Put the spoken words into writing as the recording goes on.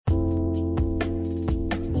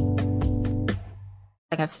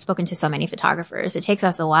Like I've spoken to so many photographers. It takes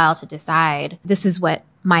us a while to decide this is what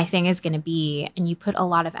my thing is going to be. And you put a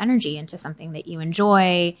lot of energy into something that you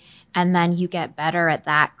enjoy, and then you get better at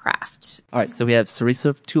that craft. All right. So we have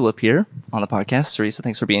Cerissa Tulop here on the podcast. Cerissa,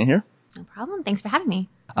 thanks for being here. No problem. Thanks for having me.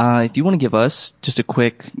 If you want to give us just a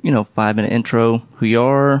quick, 5-minute intro, who you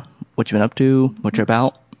are, what you've been up to, what you're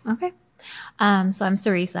about. Okay. So I'm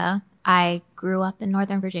Cerissa. I grew up in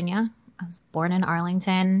Northern Virginia. I was born in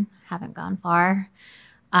Arlington. Haven't gone far.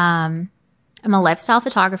 I'm a lifestyle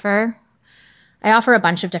photographer. I offer a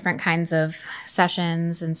bunch of different kinds of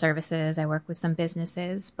sessions and services. I work with some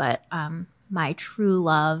businesses, but my true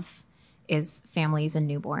love is families and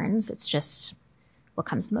newborns. It's just what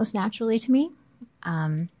comes the most naturally to me.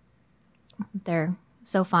 They're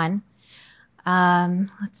so fun.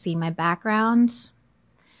 Let's see, my background.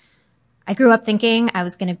 I grew up thinking I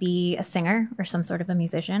was going to be a singer or some sort of a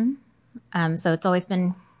musician. So it's always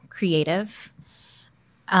been creative.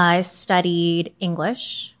 I studied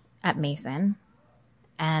English at Mason,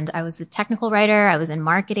 and I was a technical writer. I was in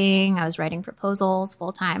marketing. I was writing proposals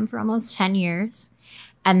full time for almost 10 years.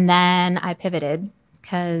 And then I pivoted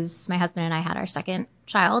because my husband and I had our second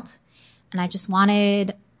child, and I just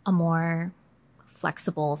wanted a more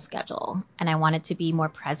flexible schedule. And I wanted to be more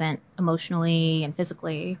present emotionally and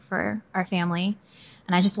physically for our family.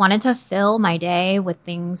 And I just wanted to fill my day with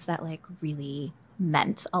things that like really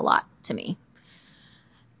meant a lot to me.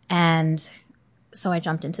 And so I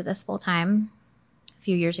jumped into this full time a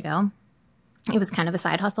few years ago. It was kind of a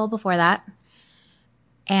side hustle before that.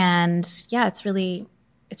 And yeah, it's really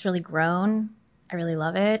grown. I really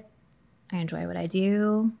love it. I enjoy what I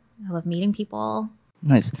do. I love meeting people.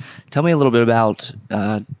 Nice. Tell me a little bit about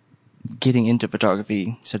getting into photography.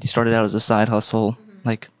 You said you started out as a side hustle. Mm-hmm.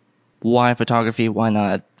 Like, why photography? Why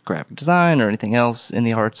not graphic design or anything else in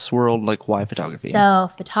the arts world? Like, why photography? So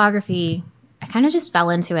photography, I kind of just fell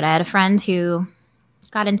into it. I had a friend who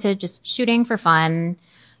got into just shooting for fun,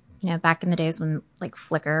 back in the days when like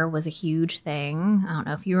Flickr was a huge thing. I don't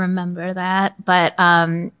know if you remember that, but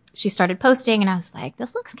she started posting and I was like,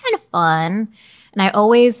 this looks kind of fun. And I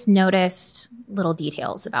always noticed little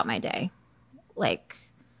details about my day, like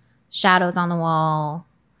shadows on the wall,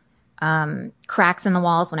 cracks in the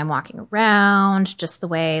walls when I'm walking around, just the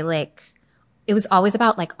way like it was always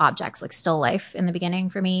about like objects, like still life in the beginning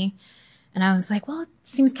for me. And I was like, well, it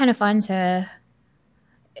seems kind of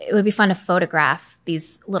it would be fun to photograph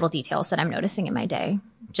these little details that I'm noticing in my day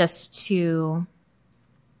just to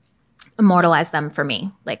immortalize them for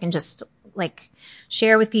me, like, and just like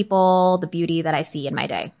share with people the beauty that I see in my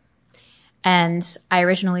day. And I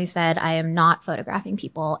originally said, I am not photographing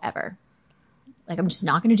people ever. Like, I'm just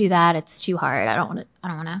not going to do that. It's too hard. I don't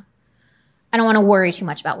want to worry too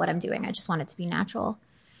much about what I'm doing. I just want it to be natural.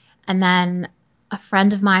 And then a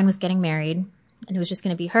friend of mine was getting married, and it was just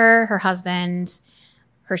going to be her, her husband,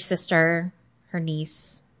 her sister, her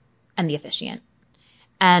niece, and the officiant.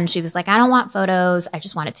 And she was like, I don't want photos. I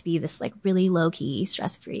just want it to be this like really low key,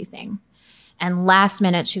 stress-free thing. And last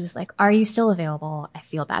minute, she was like, are you still available? I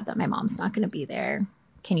feel bad that my mom's not going to be there.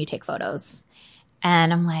 Can you take photos?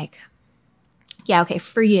 And I'm like, yeah, okay,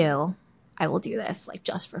 for you, I will do this, like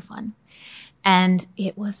just for fun. And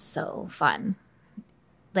it was so fun.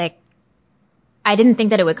 Like, I didn't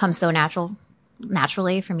think that it would come so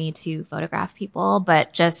naturally for me to photograph people,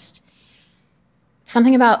 but just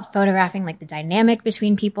something about photographing like the dynamic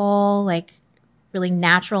between people, like really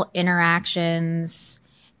natural interactions,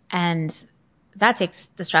 and that takes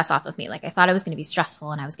the stress off of me. Like I thought it was going to be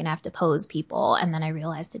stressful and I was going to have to pose people. And then I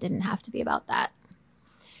realized it didn't have to be about that.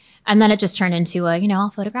 And then it just turned into I'll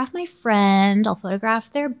photograph my friend, I'll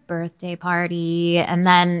photograph their birthday party. And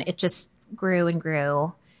then it just grew and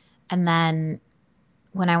grew. And then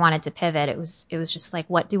when I wanted to pivot, it was just like,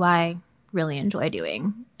 what do I really enjoy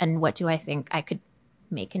doing? And what do I think I could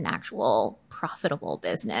make an actual profitable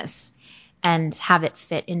business and have it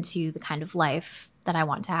fit into the kind of life that I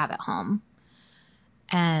want to have at home?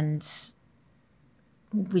 And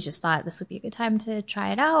we just thought this would be a good time to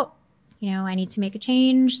try it out. I need to make a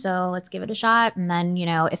change, so let's give it a shot. And then,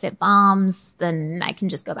 if it bombs, then I can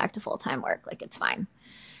just go back to full-time work. Like, it's fine.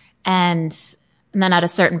 And then at a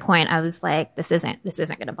certain point, I was like, this isn't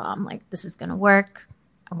going to bomb. Like, this is going to work.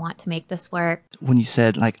 I want to make this work. When you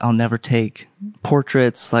said, like, I'll never take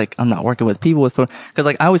portraits, like, I'm not working with people with photos. Because,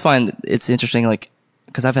 like, I always find it's interesting, like,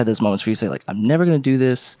 because I've had those moments where you say, like, I'm never going to do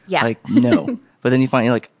this. Yeah. Like, no. But then you find,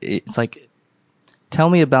 like, it's like, tell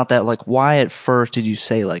me about that. Like, why at first did you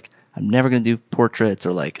say, like, I'm never going to do portraits,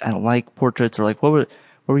 or like, I don't like portraits, or like, what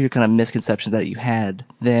were your kind of misconceptions that you had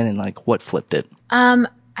then, and like, what flipped it? I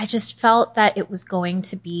just felt that it was going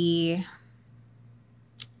to be,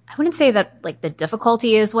 I wouldn't say that like the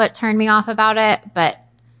difficulty is what turned me off about it, but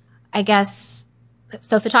I guess,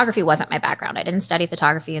 so photography wasn't my background. I didn't study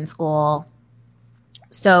photography in school.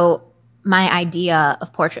 So my idea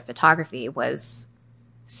of portrait photography was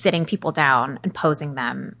sitting people down and posing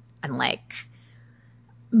them and like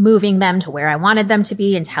moving them to where I wanted them to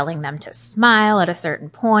be and telling them to smile at a certain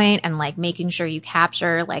point and like making sure you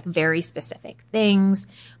capture like very specific things.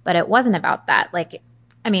 But it wasn't about that. Like,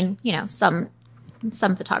 I mean, you know, some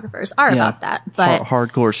photographers are about that, but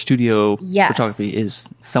hardcore studio yes, photography is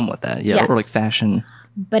somewhat that. Yeah. Yes. Or like fashion.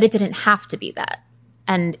 But it didn't have to be that.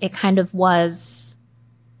 And it kind of was,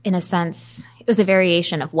 in a sense, it was a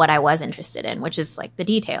variation of what I was interested in, which is like the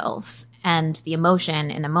details and the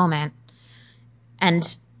emotion in a moment.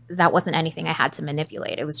 And that wasn't anything I had to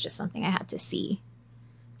manipulate. It was just something I had to see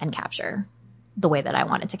and capture the way that I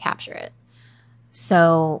wanted to capture it.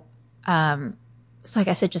 So I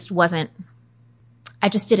guess it just wasn't, I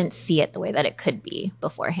just didn't see it the way that it could be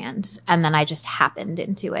beforehand. And then I just happened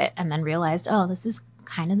into it and then realized, oh, this is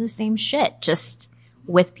kind of the same shit, just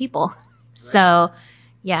with people. Right. So,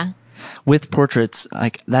 yeah. With portraits,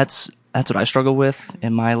 like that's what I struggle with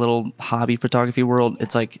in my little hobby photography world.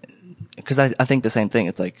 It's like, because I think the same thing.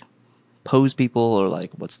 It's like pose people, or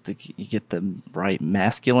like you get the right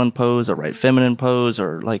masculine pose or right feminine pose,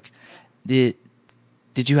 or like did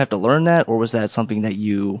you have to learn that, or was that something that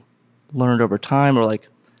you learned over time, or like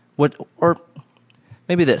what, or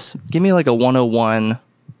maybe this, give me like a 101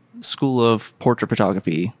 school of portrait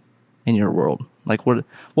photography in your world. Like what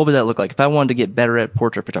would that look like? If I wanted to get better at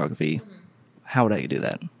portrait photography, how would I do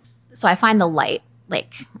that? So I find the light,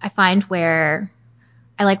 like I find where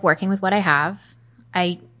I like working with what I have.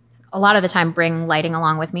 I a lot of the time bring lighting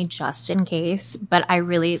along with me just in case, but I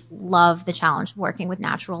really love the challenge of working with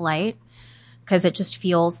natural light because it just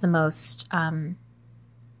feels the most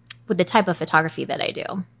with the type of photography that I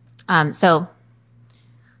do. So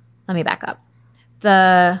let me back up.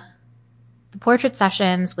 The portrait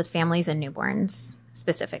sessions with families and newborns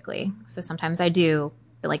specifically. So sometimes I do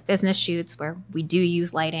like business shoots where we do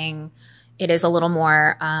use lighting. It is a little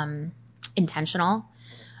more intentional.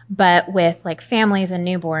 But with like families and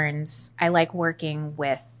newborns, I like working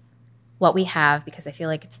with what we have because I feel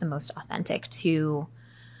like it's the most authentic to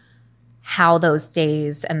how those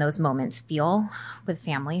days and those moments feel with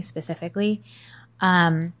family specifically.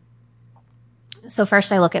 So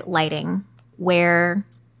first I look at lighting. Where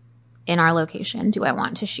in our location do I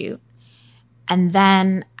want to shoot? And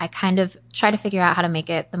then I kind of try to figure out how to make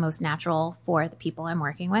it the most natural for the people I'm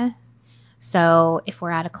working with. So if we're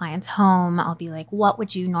at a client's home, I'll be like, what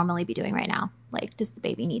would you normally be doing right now? Like, does the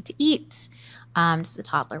baby need to eat? Does the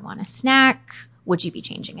toddler want a snack? Would you be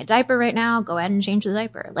changing a diaper right now? Go ahead and change the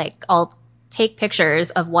diaper. Like, I'll take pictures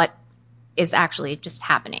of what is actually just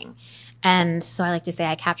happening. And so I like to say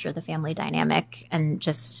I capture the family dynamic and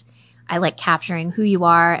just, I like capturing who you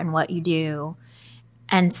are and what you do.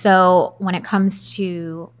 And so when it comes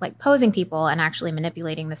to like posing people and actually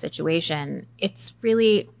manipulating the situation, it's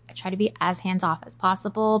really, I try to be as hands-off as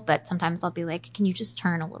possible, but sometimes I'll be like, can you just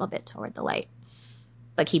turn a little bit toward the light,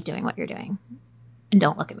 but keep doing what you're doing and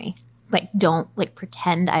don't look at me. Like, don't like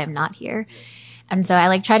pretend I am not here. And so I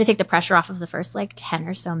like try to take the pressure off of the first like 10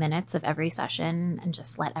 or so minutes of every session and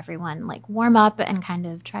just let everyone like warm up and kind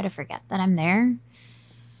of try to forget that I'm there.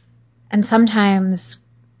 And sometimes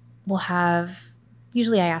we'll have,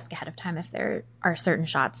 usually I ask ahead of time if there are certain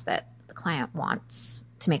shots that the client wants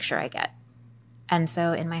to make sure I get. And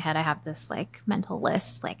so in my head, I have this like mental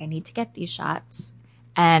list, like I need to get these shots.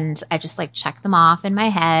 And I just like check them off in my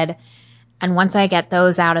head. And once I get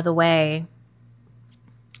those out of the way,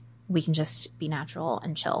 we can just be natural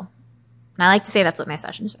and chill. And I like to say that's what my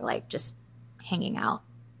sessions are like, just hanging out.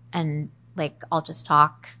 And like, I'll just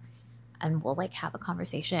talk and we'll like have a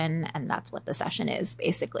conversation. And that's what the session is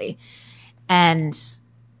basically. And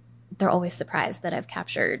they're always surprised that I've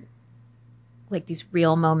captured like these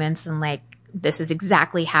real moments and like, this is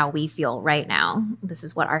exactly how we feel right now. This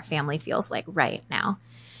is what our family feels like right now.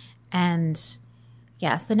 And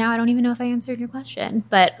yeah, so now I don't even know if I answered your question,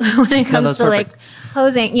 but when it comes to like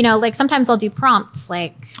posing, you know, like sometimes I'll do prompts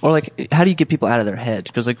like, or like, how do you get people out of their head?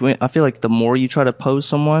 Because like, I feel like the more you try to pose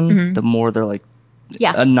someone, the more they're like,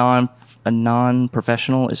 a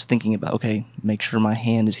non-professional is thinking about, okay, make sure my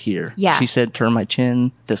hand is here. Yeah. She said, turn my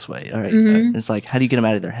chin this way. All right. It's like, how do you get them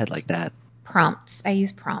out of their head like that? Prompts. I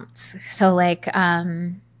use prompts. So like,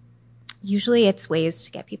 usually it's ways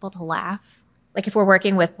to get people to laugh. Like if we're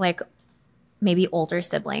working with like maybe older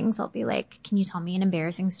siblings, I'll be like, can you tell me an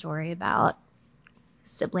embarrassing story about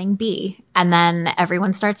sibling B? And then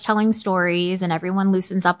everyone starts telling stories and everyone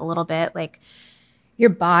loosens up a little bit. Like your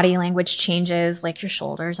body language changes, like your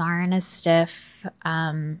shoulders aren't as stiff.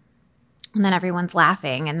 And then everyone's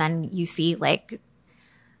laughing. And then you see like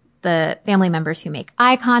the family members who make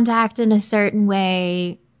eye contact in a certain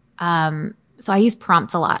way. So I use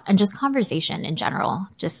prompts a lot, and just conversation in general,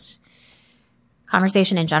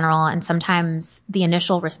 And sometimes the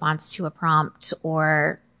initial response to a prompt,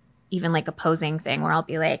 or even like a posing thing where I'll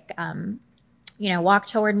be like, walk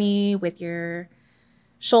toward me with your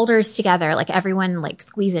shoulders together, like everyone like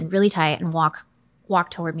squeeze in really tight and walk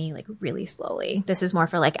toward me like really slowly. This is more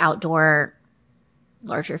for like outdoor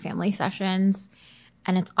larger family sessions.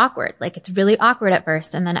 And it's awkward. Like it's really awkward at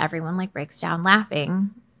first. And then everyone like breaks down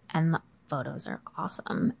laughing, and the photos are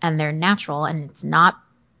awesome and they're natural and it's not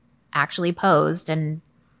actually posed and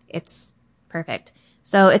it's perfect.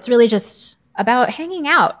 So it's really just about hanging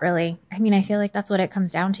out, really. I mean, I feel like that's what it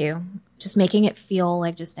comes down to. Just making it feel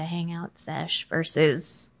like just a hangout sesh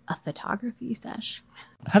versus a photography sesh.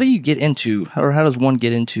 How do you get into, or how does one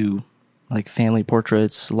get into like family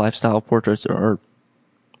portraits, lifestyle portraits, or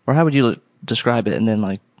how would you describe it? And then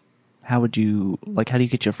like, how do you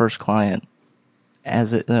get your first client? I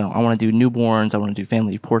want to do newborns, I want to do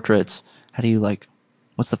family portraits. How do you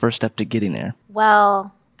what's the first step to getting there?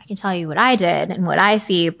 Well, I can tell you what I did and what I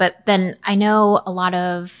see, but then I know a lot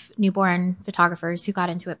of newborn photographers who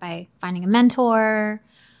got into it by finding a mentor,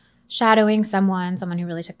 shadowing someone who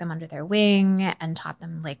really took them under their wing and taught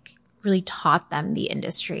them the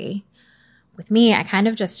industry. With me, I kind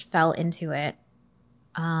of just fell into it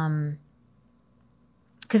because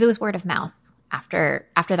it was word of mouth after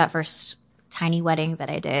that first tiny wedding that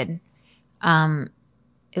I did.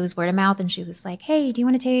 It was word of mouth, and she was like, hey, do you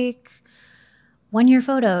want to take 1-year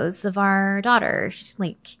photos of our daughter? She's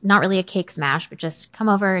like, not really a cake smash, but just come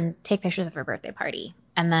over and take pictures of her birthday party.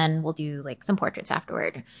 And then we'll do like some portraits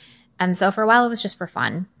afterward. And so for a while it was just for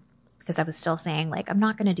fun, because I was still saying like, I'm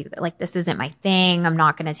not going to do that. Like, this isn't my thing. I'm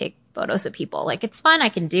not going to take photos of people. Like, it's fun. I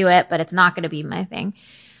can do it, but it's not going to be my thing.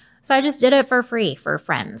 So I just did it for free for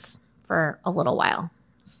friends for a little while.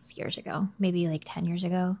 This was years ago, maybe like 10 years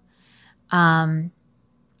ago.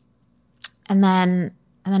 And then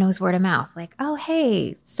it was word of mouth. Like, oh,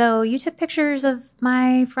 hey, so you took pictures of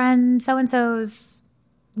my friend so-and-so's,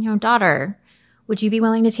 daughter. Would you be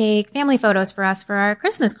willing to take family photos for us for our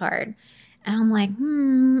Christmas card? And I'm like,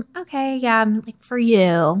 okay, yeah. I'm like, for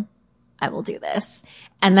you, I will do this.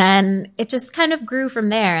 And then it just kind of grew from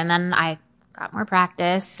there. And then I got more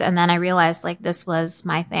practice. And then I realized like this was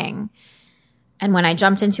my thing. And when I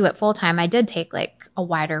jumped into it full time, I did take like a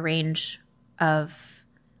wider range of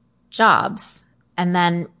jobs, and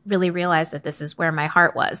then really realized that this is where my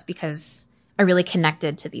heart was, because I really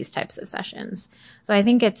connected to these types of sessions. So I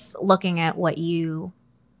think it's looking at what you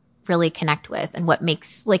really connect with and what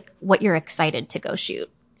makes what you're excited to go shoot.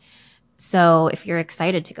 So if you're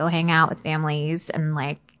excited to go hang out with families and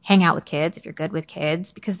hang out with kids, if you're good with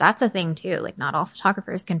kids, because that's a thing too. Like, not all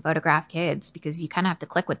photographers can photograph kids because you kind of have to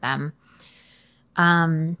click with them.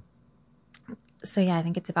 So yeah, I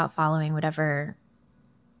think it's about following whatever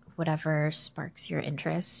sparks your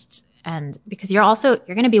interest. And because you're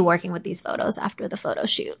going to be working with these photos after the photo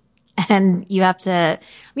shoot, and you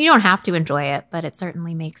don't have to enjoy it, but it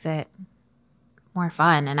certainly makes it more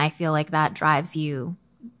fun. And I feel like that drives you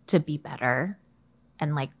to be better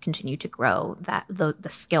and continue to grow the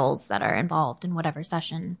skills that are involved in whatever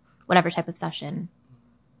type of session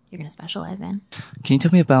you're going to specialize in. Can you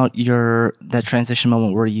tell me about that transition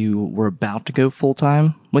moment where you were about to go full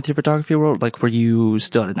time with your photography world? Like, were you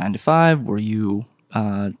still at a 9 to 5? Were you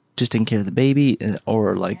just taking care of the baby,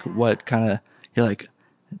 or what kind of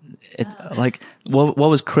what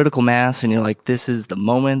was critical mass? And you're like, this is the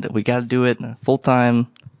moment that we got to do it full time.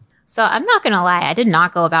 So I'm not going to lie, I did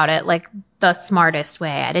not go about it the smartest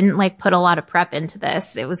way. I didn't put a lot of prep into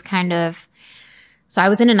this. It was so I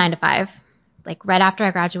was in a 9 to 5. Right after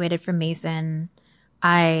I graduated from Mason,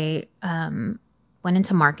 I went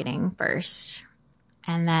into marketing first.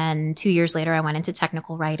 And then 2 years later, I went into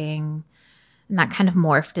technical writing. And that kind of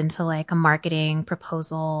morphed into a marketing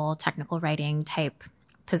proposal, technical writing type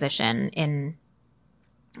position in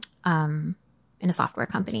a software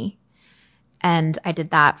company. And I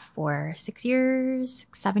did that for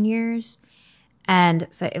 7 years. And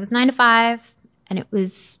so it was 9 to 5. And it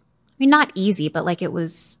was, not easy, but it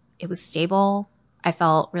was stable. I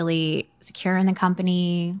felt really secure in the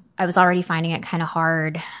company. I was already finding it kind of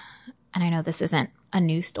hard. And I know this isn't a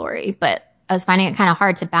new story, but I was finding it kind of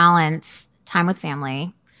hard to balance time with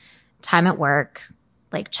family, time at work,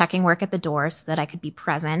 checking work at the door so that I could be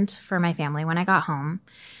present for my family when I got home.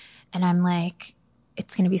 And I'm like,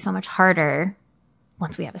 it's going to be so much harder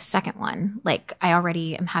once we have a second one, like I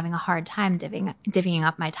already am having a hard time divvying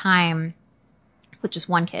up my time with just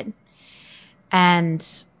one kid. And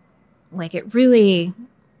like it really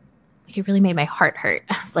made my heart hurt.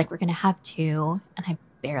 I was like, we're going to have two, and I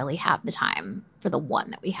barely have the time for the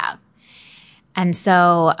one that we have. And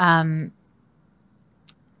so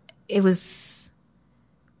it was,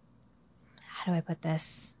 how do I put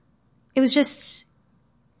this? I was just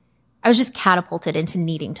catapulted into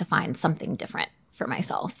needing to find something different for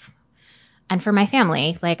myself and for my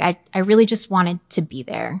family. Like I really just wanted to be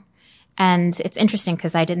there. And it's interesting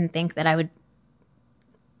because I didn't think that I would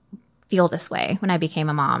feel this way when I became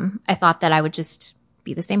a mom. I thought that I would just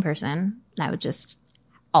be the same person and I would just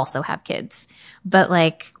also have kids. But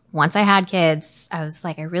like once I had kids, I was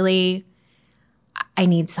like, I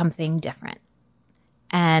need something different.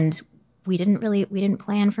 And we didn't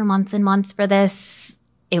plan for months and months for this.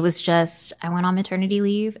 It was just, I went on maternity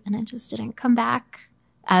leave and it just didn't come back.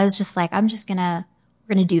 I was just like, we're going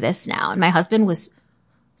to do this now. And my husband was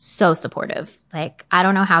so supportive. Like, I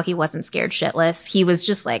don't know how he wasn't scared shitless. He was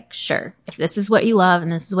just like, sure, if this is what you love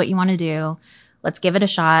and this is what you want to do, let's give it a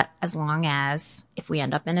shot. As long as if we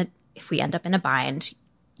end up in a bind,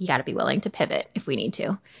 you got to be willing to pivot if we need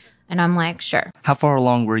to. And I'm like, sure. How far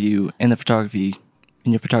along were you in your photography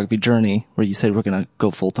journey where you said we're going to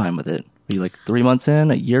go full time with it? Were you like 3 months in,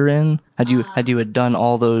 a year in? Had you done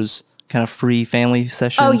all those kind of free family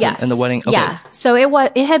sessions? Oh, yes. And the wedding? Okay. Yeah. So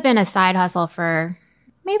it had been a side hustle for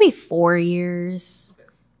maybe 4 years.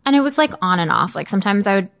 And it was like on and off. Like sometimes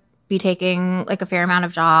I would be taking like a fair amount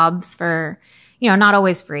of jobs for, not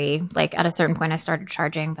always free. Like at a certain point I started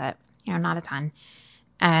charging, but not a ton.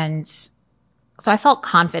 And so I felt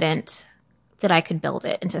confident that I could build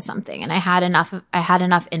it into something. And I had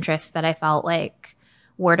enough interest that I felt like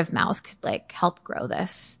word of mouth could like help grow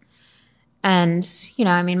this. And,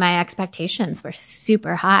 my expectations were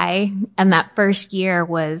super high. And that first year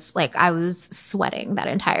was like, I was sweating that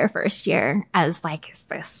entire first year as like, is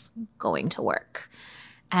this going to work?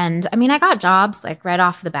 And I got jobs like right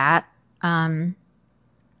off the bat.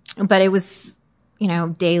 But it was,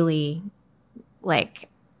 daily, like,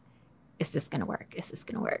 is this going to work? Is this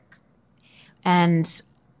going to work? And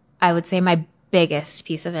I would say my biggest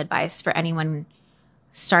piece of advice for anyone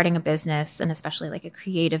starting a business, and especially like a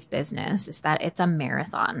creative business, is that it's a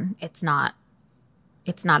marathon. It's not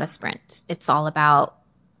a sprint. It's all about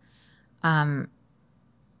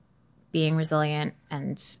being resilient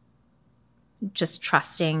and just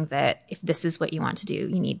trusting that if this is what you want to do,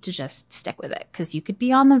 you need to just stick with it. Because you could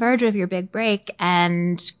be on the verge of your big break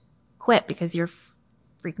and quit because you're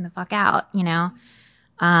freaking the fuck out,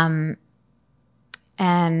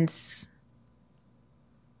 and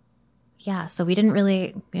yeah, so we didn't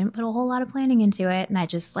put a whole lot of planning into it. And I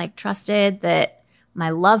just like trusted that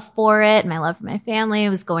my love for it, my love for my family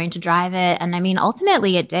was going to drive it. And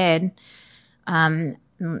ultimately it did.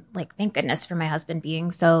 Like, thank goodness for my husband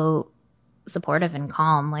being so supportive and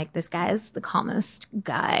calm. Like, this guy is the calmest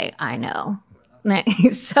guy I know.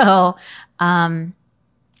 So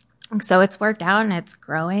it's worked out and it's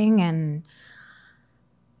growing. And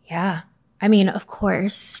yeah, of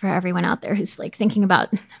course, for everyone out there who's like thinking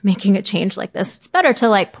about making a change like this, it's better to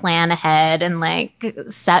like plan ahead and like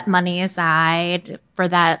set money aside for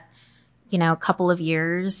that, couple of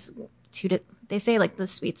years. They say like the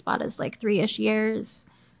sweet spot is like 3-ish years.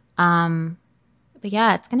 But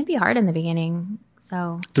yeah, it's going to be hard in the beginning.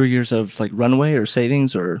 So 3 years of like runway or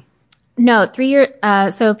savings or? No, 3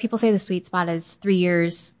 years. So people say the sweet spot is 3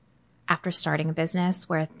 years after starting a business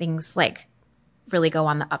where things like really go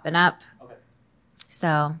on the up and up.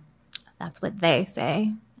 So that's what they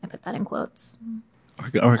say. I put that in quotes. Or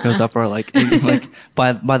it goes up, or like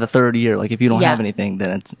by the third year, like if you don't have anything,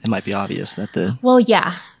 then it might be obvious that the. Well,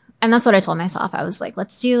 yeah, and that's what I told myself. I was like,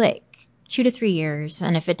 let's do like 2 to 3 years,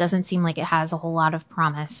 and if it doesn't seem like it has a whole lot of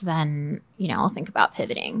promise, then I'll think about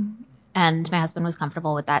pivoting. And my husband was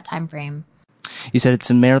comfortable with that time frame. You said it's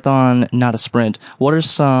a marathon, not a sprint. What are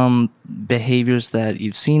some behaviors that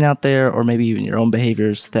you've seen out there, or maybe even your own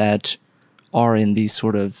behaviors that are in these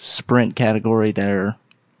sort of sprint category that are,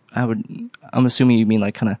 I'm assuming you mean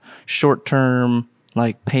like kind of short term,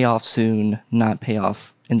 like pay off soon, not pay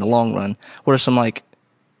off in the long run. What are some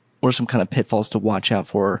kind of pitfalls to watch out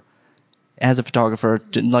for as a photographer?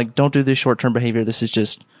 Like, don't do this short term behavior. This is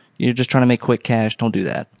just, you're just trying to make quick cash. Don't do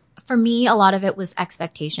that. For me, a lot of it was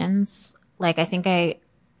expectations. Like, I think I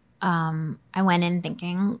went in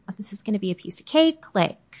thinking, oh, this is going to be a piece of cake.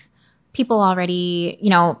 Like, people already,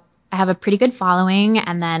 I have a pretty good following.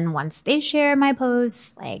 And then once they share my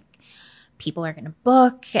posts, like, people are going to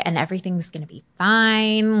book and everything's going to be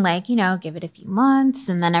fine. Like, give it a few months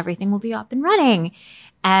and then everything will be up and running.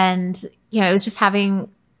 And, it was just having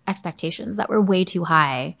expectations that were way too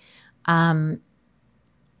high. And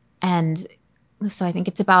so I think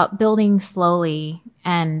it's about building slowly.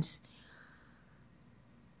 And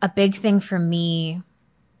a big thing for me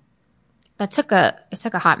that took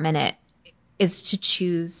a hot minute is to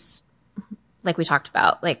choose, like we talked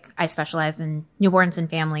about, like I specialize in newborns and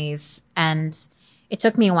families. And it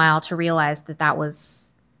took me a while to realize that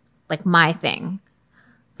was like my thing.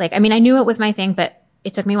 Like, I mean, I knew it was my thing, but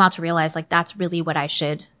it took me a while to realize like that's really what I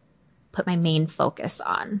should put my main focus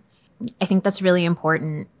on. I think that's really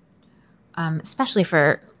important, especially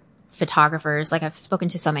for photographers. Like I've spoken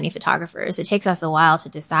to so many photographers. It takes us a while to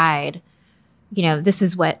decide, this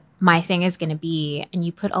is what my thing is going to be. And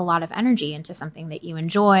you put a lot of energy into something that you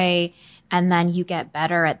enjoy, and then you get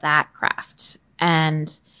better at that craft.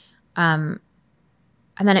 And then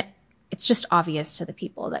it's just obvious to the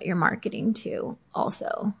people that you're marketing to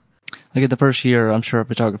also. Like at the first year, I'm sure a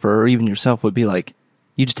photographer or even yourself would be like,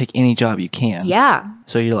 you just take any job you can. Yeah.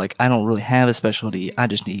 So you're like, I don't really have a specialty. I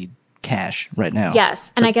just need cash right now.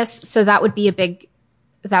 Yes. And I guess, so that would be a big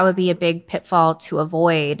pitfall to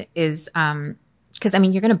avoid is, cause I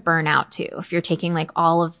mean, you're going to burn out too. If you're taking like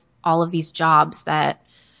all of these jobs that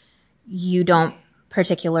you don't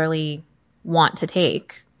particularly want to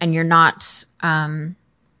take, and you're not, I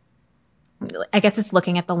guess it's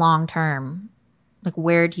looking at the long term. Like,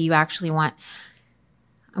 where do you actually want?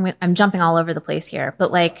 I'm jumping all over the place here,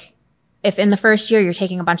 but like, if in the first year you're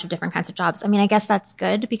taking a bunch of different kinds of jobs, I mean, I guess that's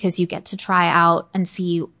good because you get to try out and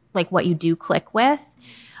see like what you do click with.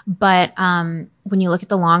 But when you look at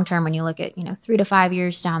the long term, when you look at 3 to 5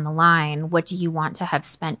 years down the line, what do you want to have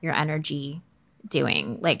spent your energy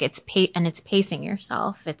doing? Like it's pacing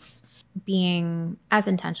yourself. It's being as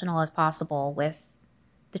intentional as possible with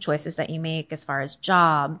the choices that you make as far as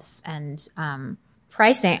jobs and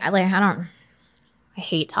pricing. I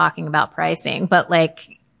hate talking about pricing, but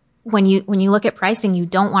like when you look at pricing, you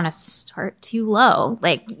don't want to start too low.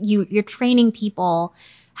 Like you're training people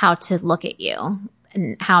how to look at you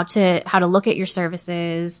and how to look at your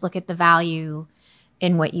services, look at the value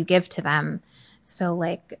in what you give to them. So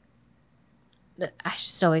like, I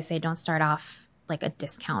just always say, don't start off like a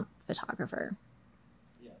discount photographer,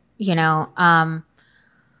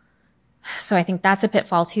 so I think that's a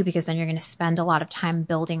pitfall too, because then you're going to spend a lot of time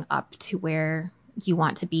building up to where you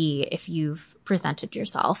want to be if you've presented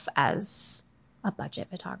yourself as a budget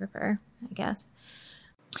photographer, I guess.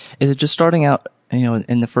 Is it just starting out,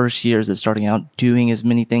 in the first year, is it starting out doing as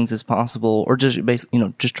many things as possible, or just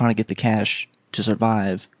basically, just trying to get the cash to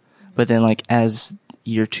survive? But then like as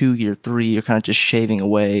year 2, year 3, you're kind of just shaving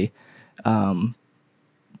away,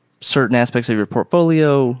 certain aspects of your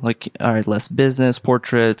portfolio, like, all right, less business,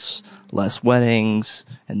 portraits, less weddings.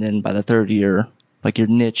 And then by the 3rd year, like your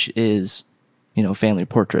niche is, family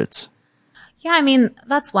portraits. Yeah. I mean,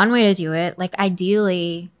 that's one way to do it. Like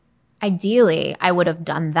ideally, I would have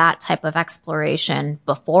done that type of exploration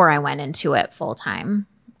before I went into it full time.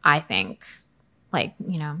 I think like,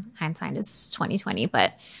 hindsight is 2020,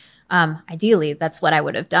 but ideally that's what I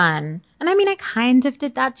would have done. And I mean, I kind of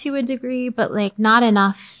did that to a degree, but like not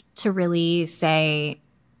enough to really say,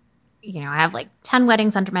 I have like 10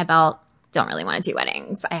 weddings under my belt. Don't really want to do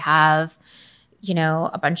weddings. I have,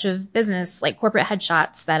 a bunch of business, like corporate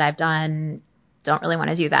headshots that I've done. Don't really want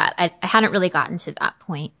to do that. I hadn't really gotten to that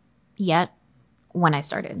point yet when I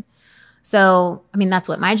started. So, I mean, that's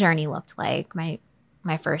what my journey looked like. My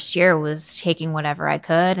first year was taking whatever I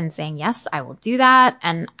could and saying, yes, I will do that.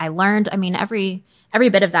 And I learned, I mean, every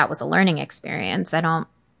bit of that was a learning experience. I don't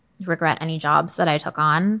regret any jobs that I took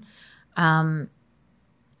on. And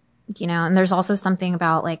there's also something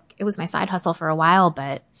about like, it was my side hustle for a while,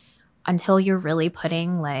 but until you're really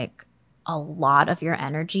putting like a lot of your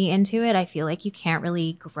energy into it, I feel like you can't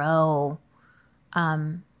really grow, at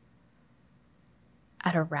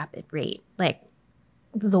a rapid rate. Like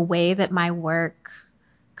the way that my work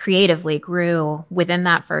creatively grew within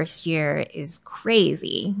that first year is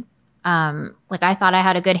crazy. Like I thought I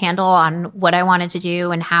had a good handle on what I wanted to do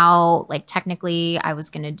and how like technically I was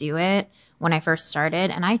going to do it when I first started.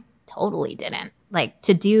 And I totally didn't. Like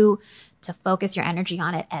to focus your energy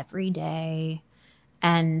on it every day.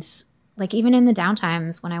 And like even in the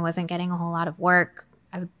downtimes when I wasn't getting a whole lot of work,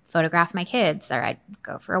 I would photograph my kids or I'd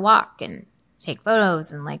go for a walk and take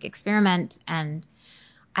photos and like experiment. And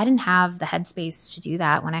I didn't have the headspace to do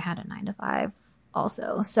that when I had a 9-to-5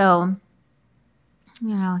 also. So,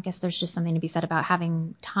 I guess there's just something to be said about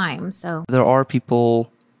having time. So there are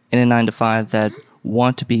people in a 9-to-5 that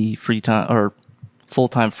want to be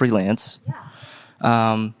full-time freelance.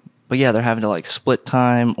 But yeah, they're having to like split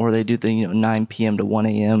time, or they do the 9 p.m. to 1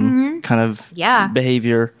 a.m. kind of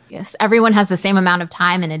behavior. Yes, everyone has the same amount of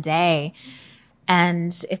time in a day,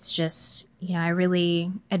 and it's just I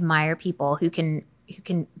really admire people who can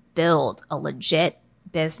build a legit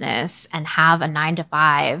business and have a 9 to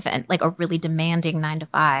 5 and like a really demanding 9 to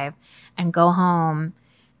 5 and go home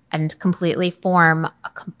and completely form a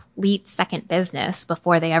complete second business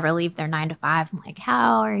before they ever leave their 9 to 5. I'm like,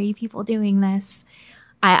 how are you people doing this?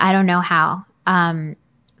 I don't know how.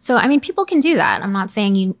 So, I mean, people can do that. I'm not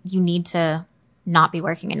saying you need to not be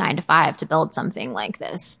working a 9 to 5 to build something like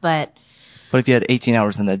this, but if you had 18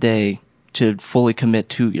 hours in the day to fully commit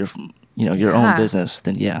to your own business,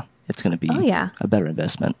 then it's going to be a better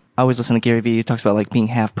investment. I always listen to Gary Vee. He talks about like being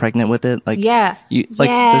half pregnant with it. Like,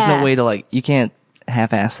 there's no way to like, you can't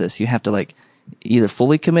half-ass this. You have to like either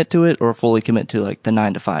fully commit to it or fully commit to like the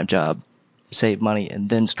 9 to 5 job, save money, and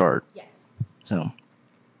then start. Yes. So,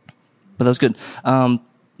 but that was good.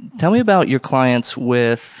 Tell me about your clients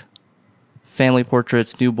with family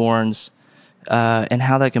portraits, newborns, and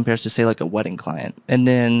how that compares to say like a wedding client. And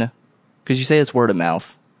then, because you say it's word of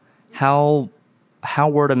mouth, how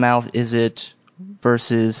word of mouth is it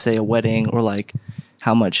versus say a wedding, or like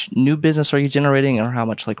how much new business are you generating, or how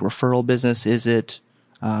much like referral business is it?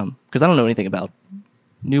 Because I don't know anything about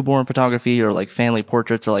newborn photography or like family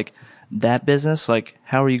portraits or like that business. Like,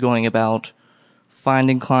 how are you going about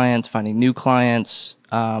finding clients, finding new clients,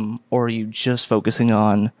 or are you just focusing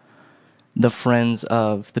on the friends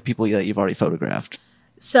of the people that you've already photographed?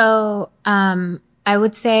 So, I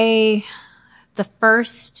would say the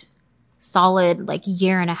first solid like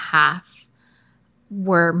year and a half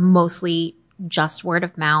were mostly just word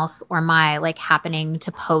of mouth or my like happening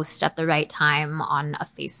to post at the right time on a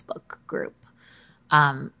Facebook group,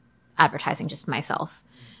 advertising just myself.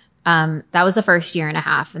 That was the first year and a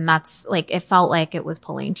half. And that's like, it felt like it was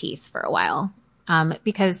pulling teeth for a while.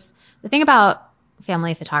 Because the thing about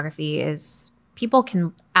family photography is people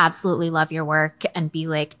can absolutely love your work and be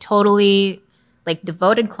like totally like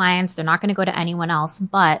devoted clients. They're not going to go to anyone else,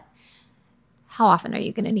 but how often are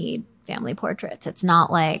you going to need family portraits? It's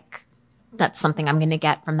not like that's something I'm going to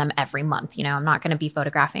get from them every month. I'm not going to be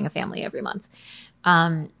photographing a family every month.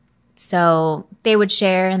 So they would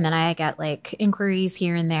share, and then I get like inquiries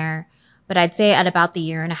here and there. But I'd say at about the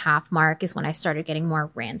year and a half mark is when I started getting more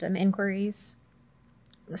random inquiries.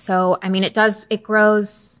 So, I mean, it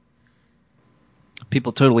grows.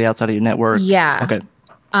 People totally outside of your network. Yeah. Okay.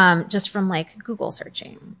 Just from like Google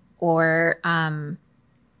searching or,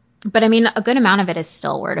 but I mean, a good amount of it is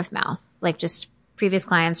still word of mouth, like just previous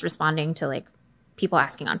clients responding to like people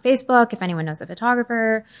asking on Facebook if anyone knows a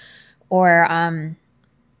photographer, or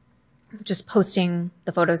just posting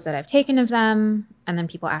the photos that I've taken of them, and then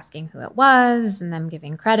people asking who it was and them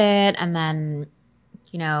giving credit. And then,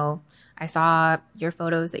 I saw your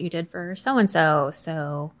photos that you did for so-and-so.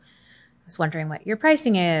 So I was wondering what your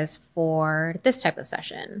pricing is for this type of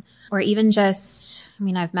session. Or even just,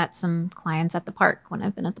 I've met some clients at the park when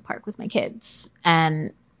I've been at the park with my kids,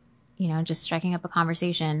 and, just striking up a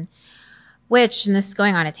conversation, which, and this is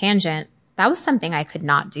going on a tangent, that was something I could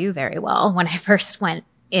not do very well when I first went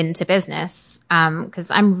into business.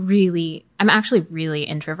 Cause I'm actually really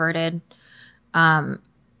introverted.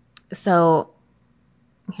 So,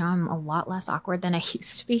 I'm a lot less awkward than I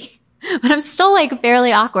used to be, but I'm still like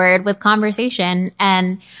fairly awkward with conversation.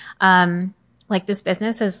 And, like this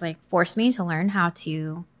business has like forced me to learn how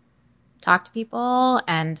to talk to people,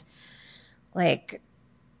 and like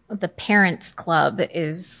the parents club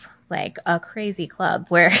is like a crazy club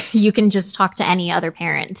where you can just talk to any other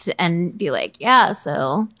parent and be like, yeah,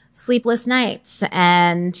 so sleepless nights,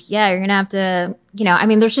 and yeah, you're going to have to,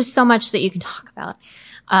 there's just so much that you can talk about.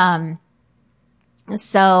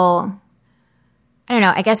 So I don't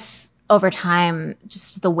know, I guess over time,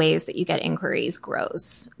 just the ways that you get inquiries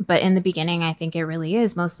grows. But in the beginning, I think it really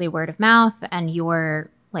is mostly word of mouth, and you're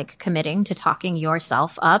like committing to talking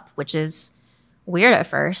yourself up, which is weird at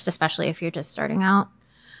first, especially if you're just starting out.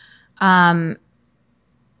 And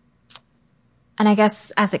I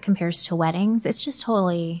guess as it compares to weddings, it's just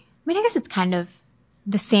totally, I guess it's kind of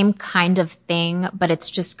the same kind of thing, but it's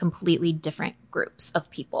just completely different groups of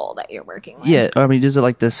people that you're working with. Yeah. Is it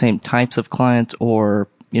like the same types of clients, or,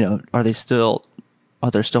 are there still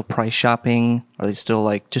price shopping? Are they still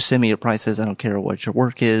like, just send me your prices, I don't care what your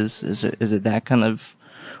work is? Is it that kind of,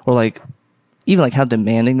 or like, even like how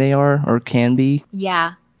demanding they are or can be?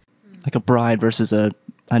 Yeah. Like a bride versus a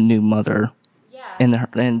new mother. Yeah.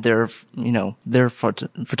 And their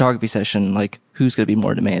photography session, like who's going to be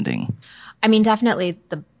more demanding? Definitely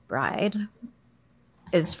the bride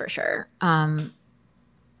is for sure.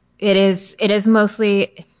 It is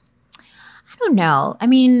mostly, I don't know. I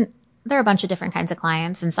mean, there are a bunch of different kinds of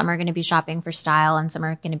clients, and some are going to be shopping for style and some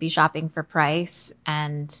are going to be shopping for price.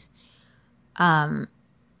 And, I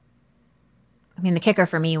mean, the kicker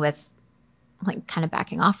for me with like kind of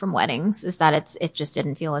backing off from weddings is that it just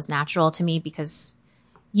didn't feel as natural to me because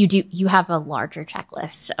you have a larger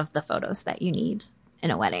checklist of the photos that you need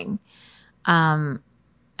in a wedding. And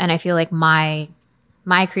I feel like my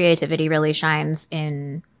creativity really shines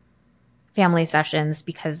in family sessions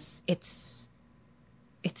because it's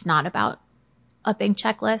not about a big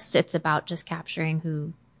checklist. It's about just capturing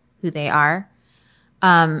who they are.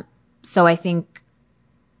 So I think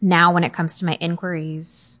now when it comes to my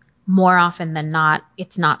inquiries, more often than not,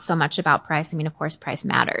 it's not so much about price. I mean, of course, price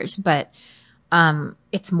matters, but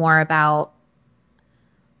it's more about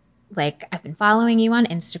like, I've been following you on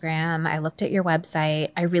Instagram. I looked at your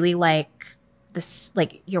website. I really like this,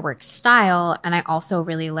 like your work style. And I also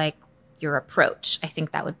really like your approach. I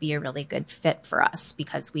think that would be a really good fit for us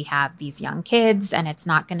because we have these young kids and it's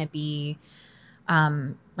not going to be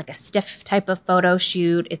like a stiff type of photo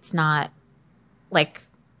shoot. It's not like,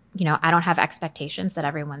 you know, I don't have expectations that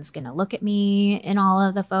everyone's going to look at me in all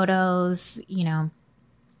of the photos, you know.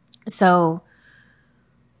 So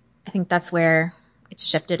I think that's where it's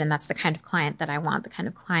shifted, and that's the kind of client that I want, the kind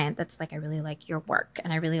of client that's like, I really like your work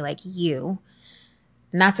and I really like you.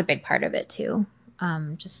 And that's a big part of it too.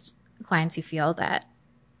 Just clients who feel that,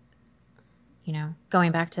 you know,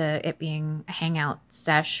 going back to it being a hangout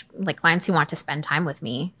sesh, like clients who want to spend time with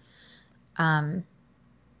me. So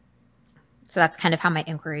that's kind of how my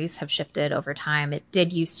inquiries have shifted over time. It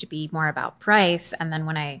did used to be more about price. And then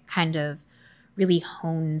when I kind of really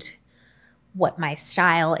honed what my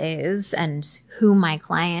style is and who my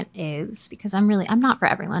client is, because I'm not for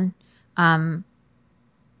everyone,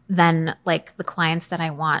 then like the clients that I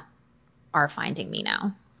want are finding me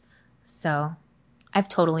now. So I've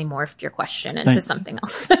totally morphed your question into something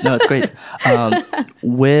else. No, it's great.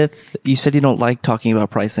 You said you don't like talking about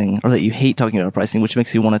pricing, or that you hate talking about pricing, which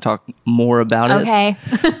makes you want to talk more about it. Okay.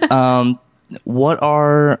 What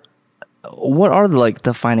are like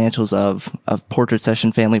the financials of portrait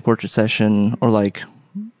session, family portrait session, or like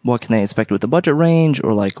what can they expect with the budget range,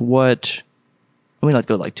 or like what? I mean, not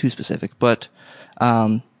go like too specific, but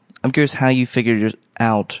I'm curious how you figured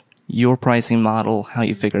out your pricing model, how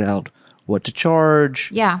you figured out what to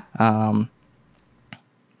charge. Yeah. And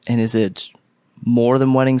is it more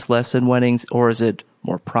than weddings, less than weddings, or is it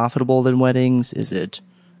more profitable than weddings? Is it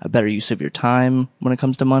a better use of your time when it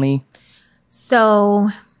comes to money? So,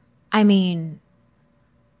 I mean,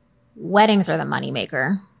 weddings are the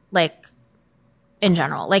moneymaker, like in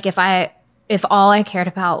general. Like if all I cared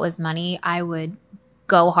about was money, I would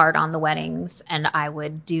go hard on the weddings and I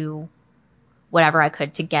would do whatever I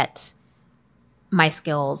could to get my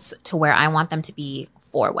skills to where I want them to be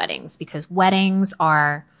for weddings, because weddings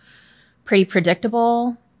are pretty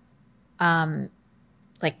predictable.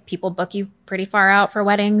 Like people book you pretty far out for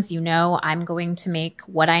weddings. You know, I'm going to make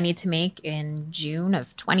what I need to make in June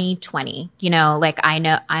of 2020. You know, like I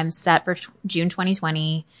know I'm set for June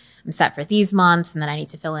 2020. I'm set for these months, and then I need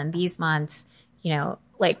to fill in these months. You know,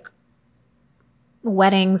 like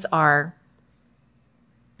weddings are,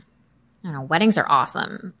 I don't know, weddings are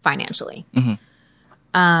awesome financially. Mm-hmm.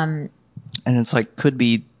 And it's like, could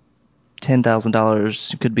be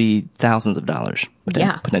 $10,000, could be thousands of dollars,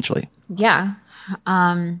 potentially. Yeah.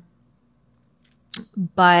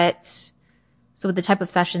 But so with the type of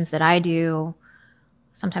sessions that I do,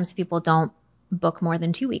 sometimes people don't book more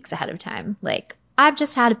than 2 weeks ahead of time. Like, I've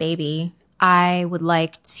just had a baby. I would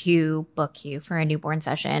like to book you for a newborn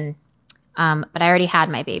session. But I already had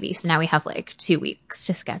my baby. So now we have like 2 weeks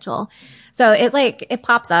to schedule. So it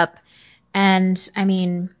pops up. And I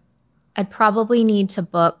mean, I'd probably need to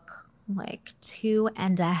book like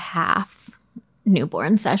 2.5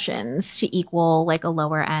 newborn sessions to equal like a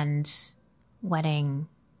lower end wedding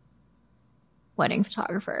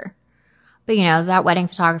photographer. But you know, that wedding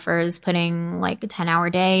photographer is putting like a 10-hour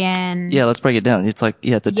day in. Yeah, let's break it down. It's like,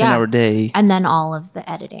 it's a 10-hour day. And then all of the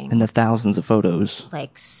editing. And the thousands of photos.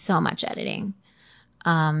 Like so much editing.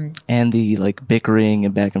 And the like bickering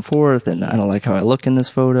and back and forth, and I don't like how I look in this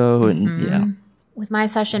photo, and yeah. With my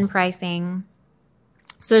session pricing,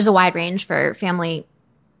 so there's a wide range for family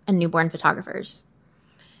and newborn photographers.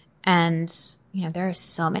 And, you know, there are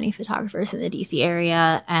so many photographers in the DC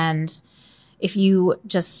area. And if you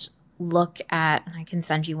just look at, and I can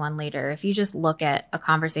send you one later, if you just look at a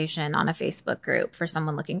conversation on a Facebook group for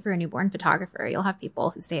someone looking for a newborn photographer, you'll have people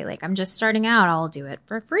who say like, I'm just starting out, I'll do it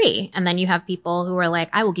for free. And then you have people who are like,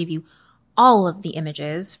 I will give you all of the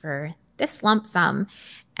images for this lump sum.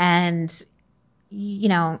 And, you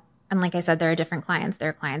know, And like I said, there are different clients. There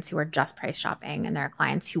are clients who are just price shopping, and there are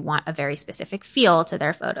clients who want a very specific feel to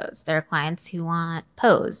their photos. There are clients who want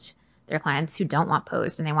posed. There are clients who don't want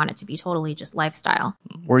posed and they want it to be totally just lifestyle.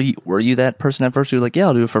 Were you that person at first who was like, yeah,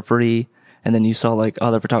 I'll do it for free, and then you saw like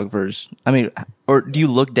other photographers? I mean, or do you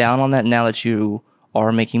look down on that now that you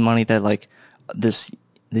are making money, that like this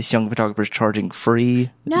young photographer is charging free?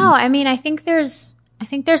 No, I mean, I think there's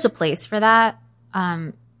a place for that.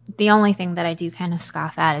 The only thing that I do kind of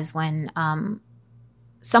scoff at is when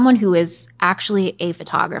someone who is actually a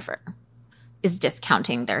photographer is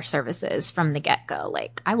discounting their services from the get-go.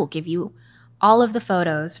 Like, I will give you all of the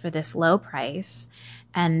photos for this low price.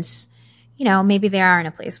 And, you know, maybe they are in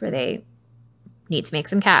a place where they need to make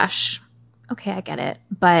some cash. Okay, I get it.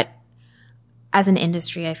 But as an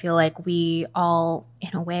industry, I feel like we all,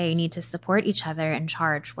 in a way, need to support each other and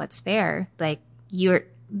charge what's fair. Like,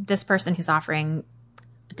 this person who's offering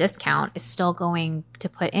a discount is still going to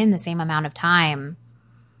put in the same amount of time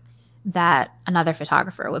that another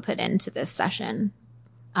photographer would put into this session.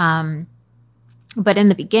 But in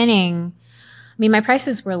the beginning, I mean, my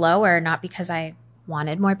prices were lower, not because I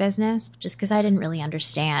wanted more business, but just because I didn't really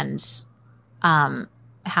understand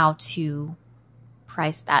how to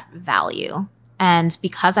price that value. And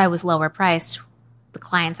because I was lower priced, the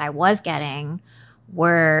clients I was getting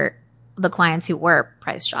were the clients who were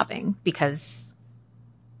price shopping, because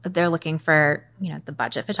they're looking for, you know, the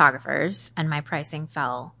budget photographers, and my pricing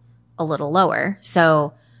fell a little lower.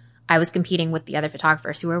 So I was competing with the other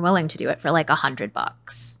photographers who were willing to do it for like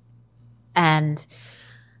 $100. And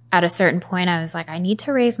at a certain point, I was like, I need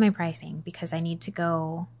to raise my pricing because I need to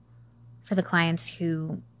go for the clients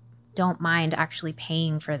who don't mind actually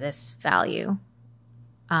paying for this value.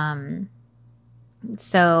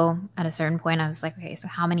 So at a certain point, I was like, okay, so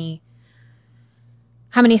how many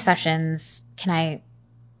sessions can I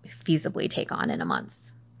feasibly take on in a month?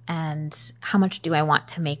 And how much do I want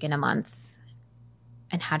to make in a month?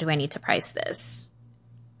 And how do I need to price this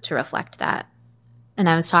to reflect that? And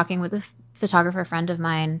I was talking with a photographer friend of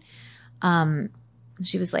mine.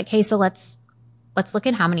 She was like, hey, so let's look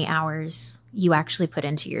at how many hours you actually put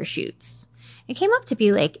into your shoots. It came up to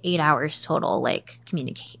be like 8 hours total, like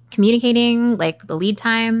communicating, like the lead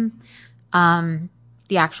time,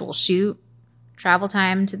 the actual shoot, travel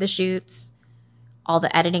time to the shoots, all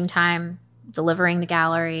the editing time, delivering the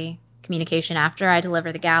gallery, communication after I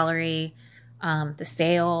deliver the gallery, the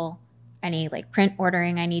sale, any like print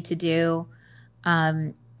ordering I need to do,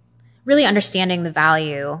 really understanding the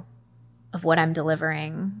value of what I'm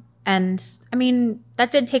delivering. And I mean,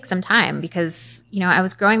 that did take some time because, you know, I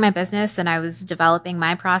was growing my business and I was developing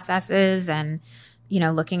my processes and, you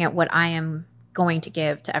know, looking at what I am going to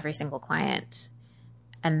give to every single client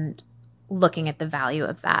and looking at the value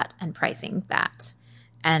of that and pricing that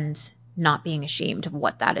and not being ashamed of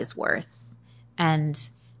what that is worth. And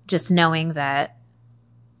just knowing that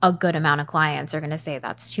a good amount of clients are going to say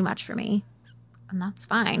that's too much for me. And that's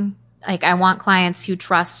fine. Like, I want clients who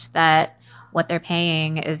trust that what they're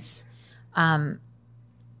paying is like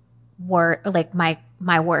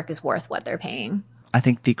my work is worth what they're paying. I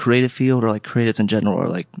think the creative field, or like creatives in general, are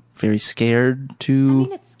like very scared to. I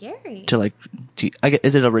mean, it's scary.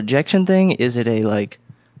 Is it a rejection thing? Is it a like,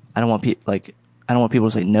 I don't want people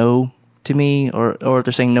to say no to me, or if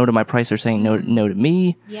they're saying no to my price, they're saying no to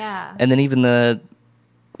me. Yeah. And then even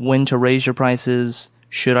when to raise your prices,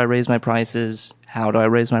 should I raise my prices? How do I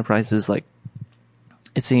raise my prices? Like,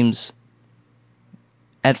 it seems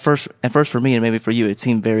at first for me, and maybe for you, it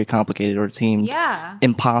seemed very complicated, or it seemed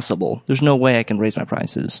impossible. There's no way I can raise my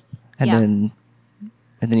prices. And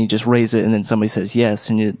then you just raise it, and then somebody says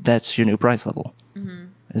yes, and that's your new price level. Mm-hmm.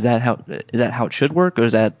 Is that how it should work,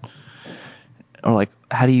 or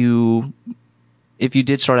how do you, if you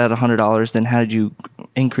did start at $100, then how did you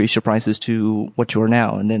increase your prices to what you are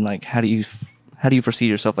now? And then like, how do you foresee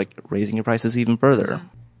yourself like raising your prices even further?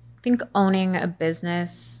 I think owning a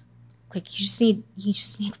business, like you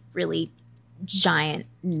just need really giant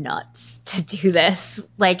nuts to do this.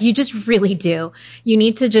 Like, you just really do. You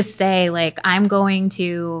need to just say like, I'm going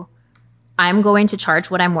to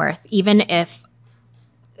charge what I'm worth, even if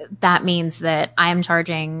that means that I'm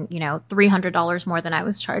charging, you know, $300 more than I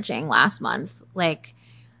was charging last month. Like,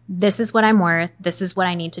 this is what I'm worth. This is what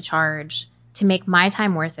I need to charge to make my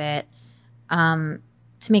time worth it. To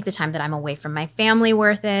make the time that I'm away from my family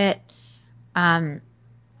worth it. And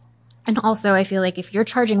also, I feel like if you're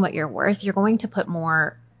charging what you're worth, you're going to put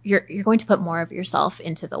more. You're going to put more of yourself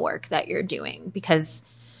into the work that you're doing, because,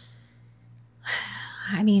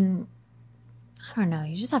 I mean, I don't know.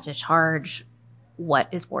 You just have to charge what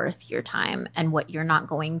is worth your time and what you're not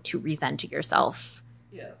going to resent to yourself.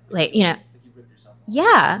 Yeah. Like, you know.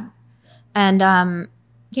 Yeah. And,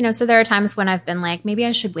 so there are times when I've been like, maybe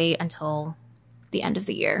I should wait until the end of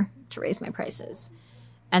the year to raise my prices.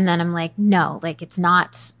 And then I'm like, no, like it's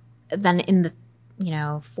not. Then in the,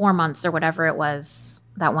 4 months or whatever it was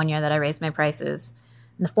that one year that I raised my prices,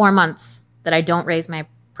 in the 4 months that I don't raise my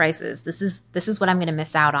prices, this is what I'm going to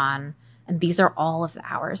miss out on. And these are all of the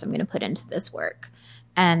hours I'm going to put into this work.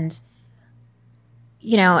 And,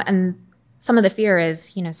 and some of the fear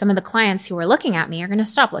is, some of the clients who are looking at me are going to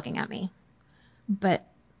stop looking at me. But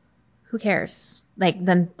who cares? Like,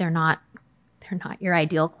 then they're not your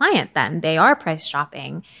ideal client. Then they are price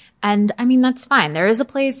shopping. And I mean, that's fine. There's a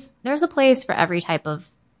place for every type of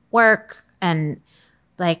work, and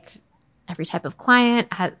like every type of client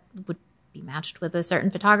would be matched with a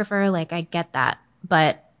certain photographer. Like, I get that,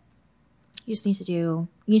 but you just need to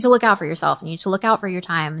look out for yourself, and you need to look out for your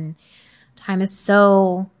time. And time is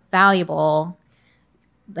so valuable.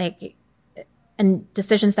 Like, and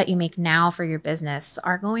decisions that you make now for your business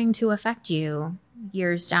are going to affect you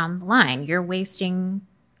years down the line. You're wasting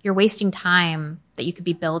time that you could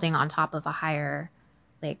be building on top of a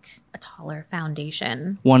taller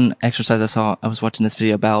foundation. One exercise I was watching this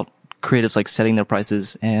video about creatives like setting their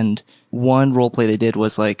prices, and one role play they did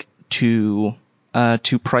was like to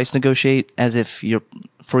price negotiate as if you're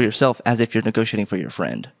negotiating for your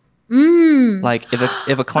friend. Like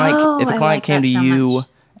if a client came to you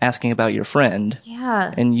asking about your friend,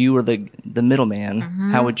 and you were the middleman,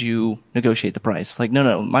 how would you negotiate the price? Like,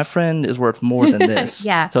 no, my friend is worth more than this.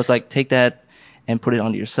 Yeah. So it's like, take that and put it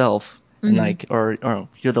onto yourself, and like, or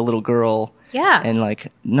you're the little girl. Yeah. And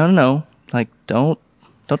like, no, like, don't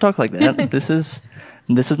talk like that. This is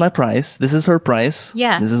my price. This is her price.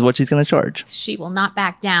 Yeah. This is what she's going to charge. She will not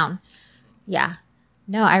back down. Yeah.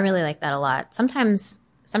 No, I really like that a lot. Sometimes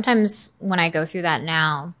when I go through that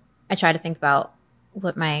now, I try to think about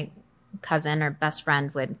what my cousin or best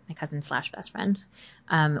friend my cousin/best friend,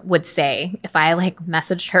 would say if I like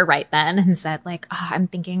messaged her right then and said like, oh, I'm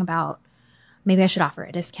thinking about maybe I should offer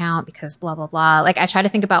a discount because blah, blah, blah. Like, I try to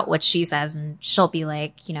think about what she says, and she'll be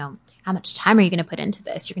like, how much time are you going to put into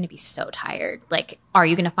this? You're going to be so tired. Like, are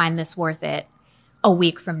you going to find this worth it a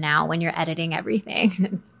week from now when you're editing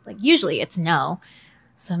everything? Like, usually it's no.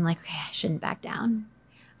 So I'm like, okay, I shouldn't back down.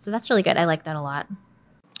 So that's really good. I like that a lot.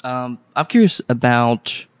 I'm curious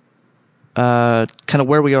about kind of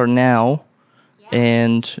where we are now,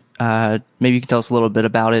 and maybe you can tell us a little bit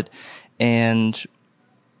about it and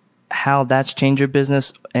how that's changed your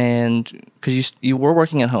business. And because you were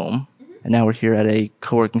working at home, and now we're here at a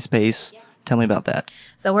co-working space. Yeah. Tell me about that.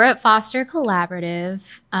 So we're at Foster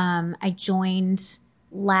Collaborative. I joined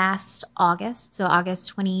last August, so August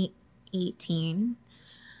 2018,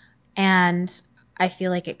 and I feel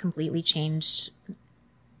like it completely changed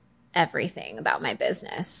everything about my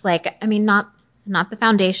business. Like, I mean, not the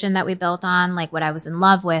foundation that we built on, like what I was in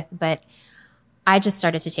love with, but I just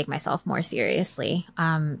started to take myself more seriously.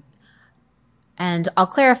 And I'll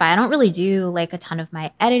clarify, I don't really do like a ton of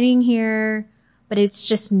my editing here, but it's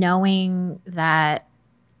just knowing that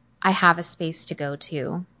I have a space to go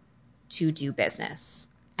to do business.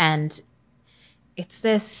 And it's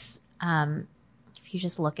this, if you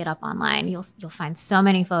just look it up online, you'll find so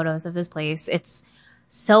many photos of this place. It's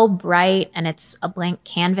so bright, and it's a blank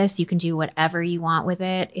canvas. You can do whatever you want with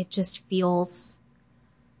it. It just feels,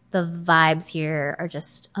 the vibes here are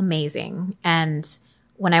just amazing. And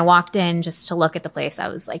when I walked in just to look at the place, I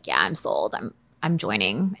was like, yeah, I'm sold. I'm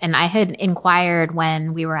joining. And I had inquired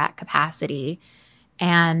when we were at capacity,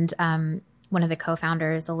 and one of the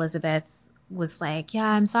co-founders, Elizabeth, was like, yeah,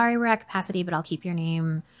 I'm sorry we're at capacity, but I'll keep your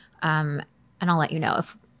name, and I'll let you know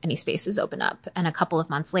if any spaces open up. And a couple of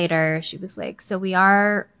months later, she was like, so we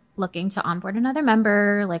are looking to onboard another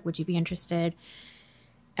member. Like, would you be interested?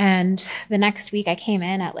 And the next week I came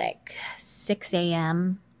in at like 6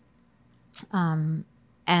 a.m.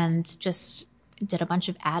 And just did a bunch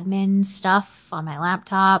of admin stuff on my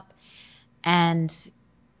laptop. And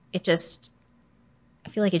I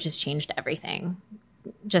feel like it just changed everything.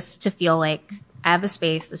 Just to feel like I have a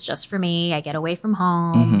space that's just for me. I get away from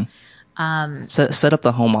home. Set up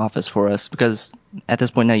the home office for us, because at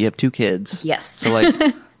this point now you have 2 kids. Yes. So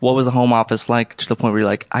like, what was the home office like to the point where you're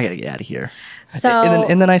like, I gotta get out of here? So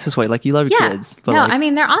in the nicest way, like, you love your kids. But no, like, I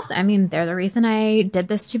mean, they're awesome. I mean, they're the reason I did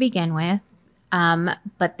this to begin with.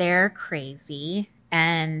 But they're crazy,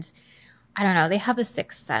 and I don't know, they have a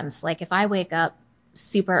sixth sense. Like, if I wake up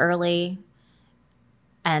super early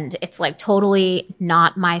and it's like totally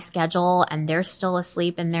not my schedule and they're still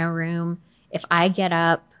asleep in their room, if I get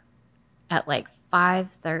up at like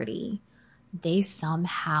 5:30, they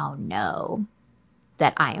somehow know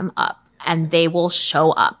that I am up, and they will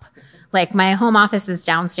show up. Like my home office is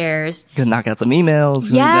downstairs. Gonna knock out some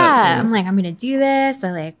emails. Yeah. I'm like, I'm going to do this.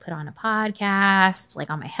 I like put on a podcast, like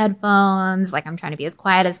on my headphones. Like I'm trying to be as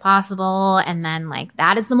quiet as possible. And then like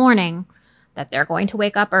that is the morning that they're going to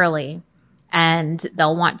wake up early and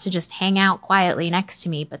they'll want to just hang out quietly next to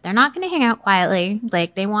me, but they're not going to hang out quietly.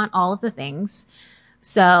 Like they want all of the things.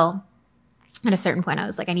 So at a certain point, I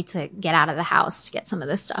was like, I need to get out of the house to get some of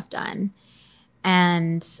this stuff done.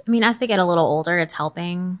 And I mean, as they get a little older, it's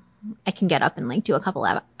helping. I can get up and like do a couple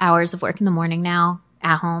of hours of work in the morning now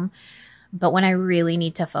at home. But when I really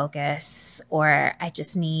need to focus, or I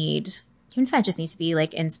just need, even if I just need to be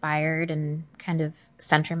like inspired and kind of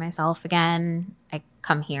center myself again, I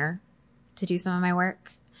come here to do some of my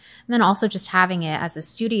work. And then also just having it as a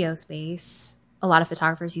studio space. A lot of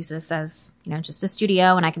photographers use this as, you know, just a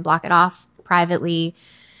studio, and I can block it off privately.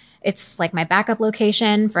 It's like my backup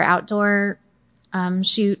location for outdoor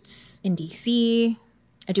shoots in DC.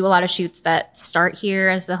 I do a lot of shoots that start here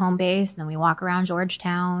as the home base, and then we walk around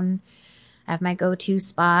Georgetown. I have my go-to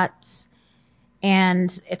spots.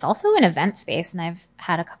 And it's also an event space, and I've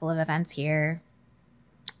had a couple of events here.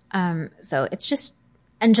 So it's just,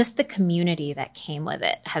 and just the community that came with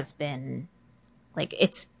it has been like,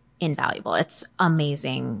 it's invaluable. It's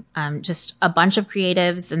amazing. Just a bunch of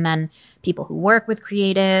creatives, and then people who work with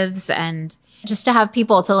creatives, and just to have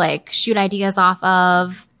people to like shoot ideas off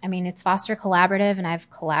of. I mean, it's Foster Collaborative, and I've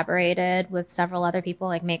collaborated with several other people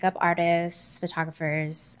like makeup artists,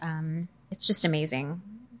 photographers. It's just amazing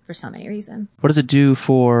for so many reasons. What does it do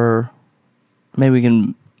for, maybe we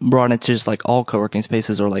can broaden it to just like all co-working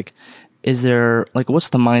spaces, or like, is there like, what's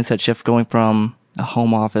the mindset shift going from a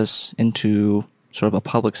home office into sort of a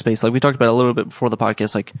public space? Like we talked about a little bit before the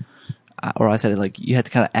podcast, like, or I said it, like you had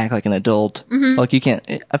to kind of act like an adult. Mm-hmm. Like you can't,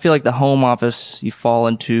 I feel like the home office, you fall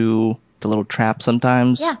into the little trap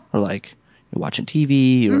sometimes. Yeah. Or like you're watching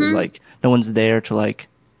TV, or mm-hmm. like no one's there to like,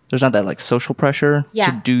 there's not that like social pressure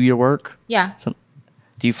to do your work. Yeah. So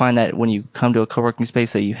do you find that when you come to a co-working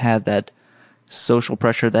space that you have that social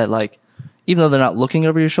pressure that like, even though they're not looking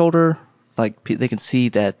over your shoulder, like they can see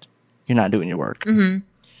that you're not doing your work? Mm-hmm.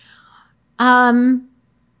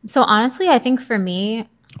 So honestly, I think for me,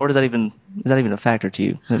 or is that even a factor to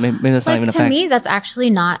you? Maybe that's like, not even a factor. To me, that's actually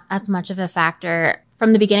not as much of a factor.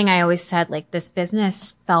 From the beginning, I always said like this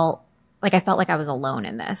business felt like I was alone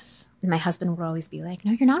in this. And my husband would always be like,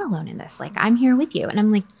 no, you're not alone in this. Like, I'm here with you. And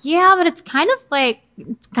I'm like, yeah, but it's kind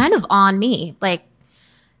of on me, like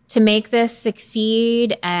to make this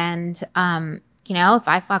succeed. And, you know, if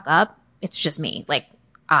I fuck up, it's just me. Like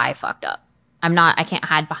I fucked up. I can't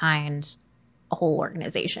hide behind a whole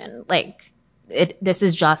organization. Like this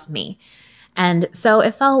is just me. And so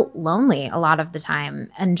it felt lonely a lot of the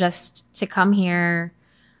time. And just to come here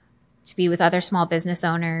to be with other small business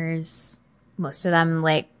owners, most of them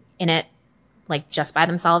like in it, like just by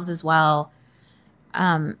themselves as well.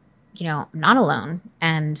 You know, I'm not alone,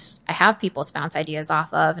 and I have people to bounce ideas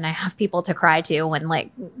off of, and I have people to cry to when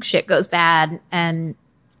like shit goes bad. And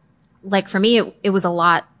like for me, it was a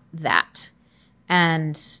lot that,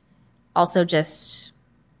 and also just, I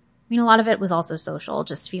mean, a lot of it was also social,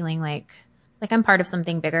 just feeling like I'm part of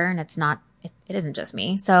something bigger, and it's not, it isn't just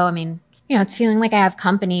me. So, I mean, you know, it's feeling like I have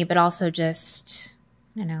company, but also just,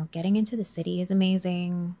 I don't know, getting into the city is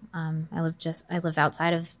amazing. I live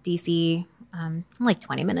outside of DC. I'm like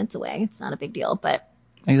 20 minutes away. It's not a big deal, but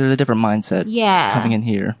like there's a different mindset coming in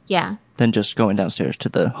here than just going downstairs to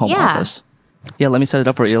the home office. Yeah, let me set it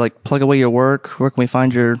up for you. Like, plug away your work. Where can we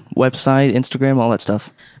find your website, Instagram, all that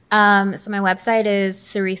stuff? So my website is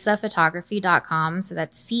cerissaphotography.com. So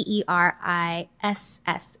that's CERISSA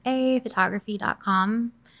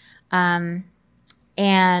photography.com. And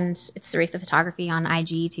it's Cerissa Photography on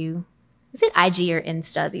IG too. Is it IG or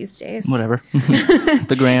Insta these days? Whatever.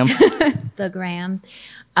 The gram. The gram.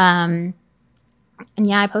 And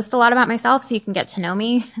yeah, I post a lot about myself so you can get to know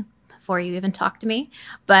me before you even talk to me.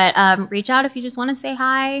 But reach out if you just want to say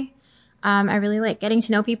hi. I really like getting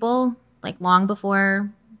to know people like long before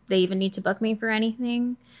they even need to book me for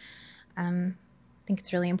anything. I think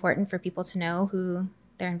it's really important for people to know who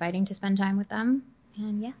they're inviting to spend time with them.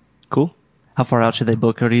 And yeah. Cool. How far out should they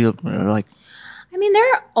book? Or do you like? I mean,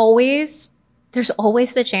 there's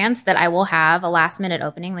always the chance that I will have a last minute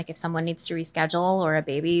opening. Like if someone needs to reschedule, or a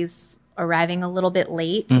baby's arriving a little bit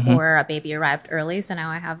late, mm-hmm. or a baby arrived early. So now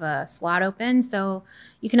I have a slot open. So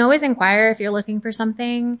you can always inquire if you're looking for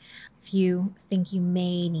something. If you think you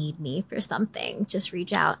may need me for something, just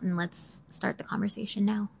reach out and let's start the conversation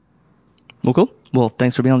now. Well, cool. Well,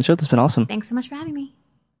 thanks for being on the show. That's been awesome. Thanks so much for having me.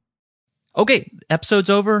 Okay, episode's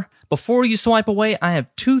over. Before you swipe away, I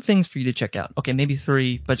have 2 things for you to check out. Okay, maybe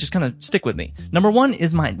 3, but just kind of stick with me. Number 1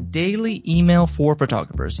 is my daily email for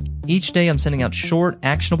photographers. Each day I'm sending out short,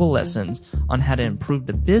 actionable lessons on how to improve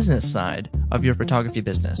the business side of your photography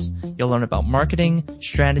business. You'll learn about marketing,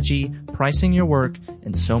 strategy, pricing your work,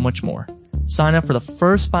 and so much more. Sign up for the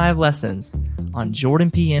first 5 lessons on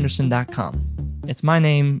jordanpanderson.com. It's my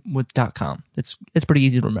name with .com. It's pretty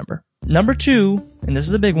easy to remember. Number 2, and this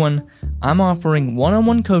is a big one, I'm offering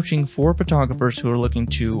one-on-one coaching for photographers who are looking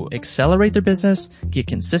to accelerate their business, get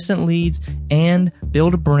consistent leads, and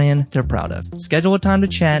build a brand they're proud of. Schedule a time to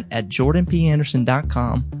chat at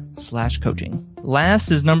jordanpanderson.com/coaching. Last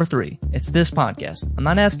is number 3. It's this podcast. I'm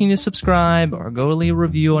not asking you to subscribe or go leave a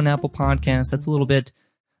review on Apple Podcasts. It's a little bit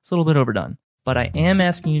overdone. But I am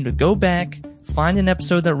asking you to go back, find an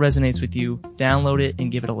episode that resonates with you, download it,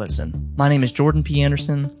 and give it a listen. My name is Jordan P.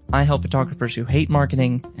 Anderson. I help photographers who hate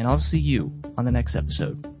marketing, and I'll see you on the next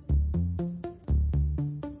episode.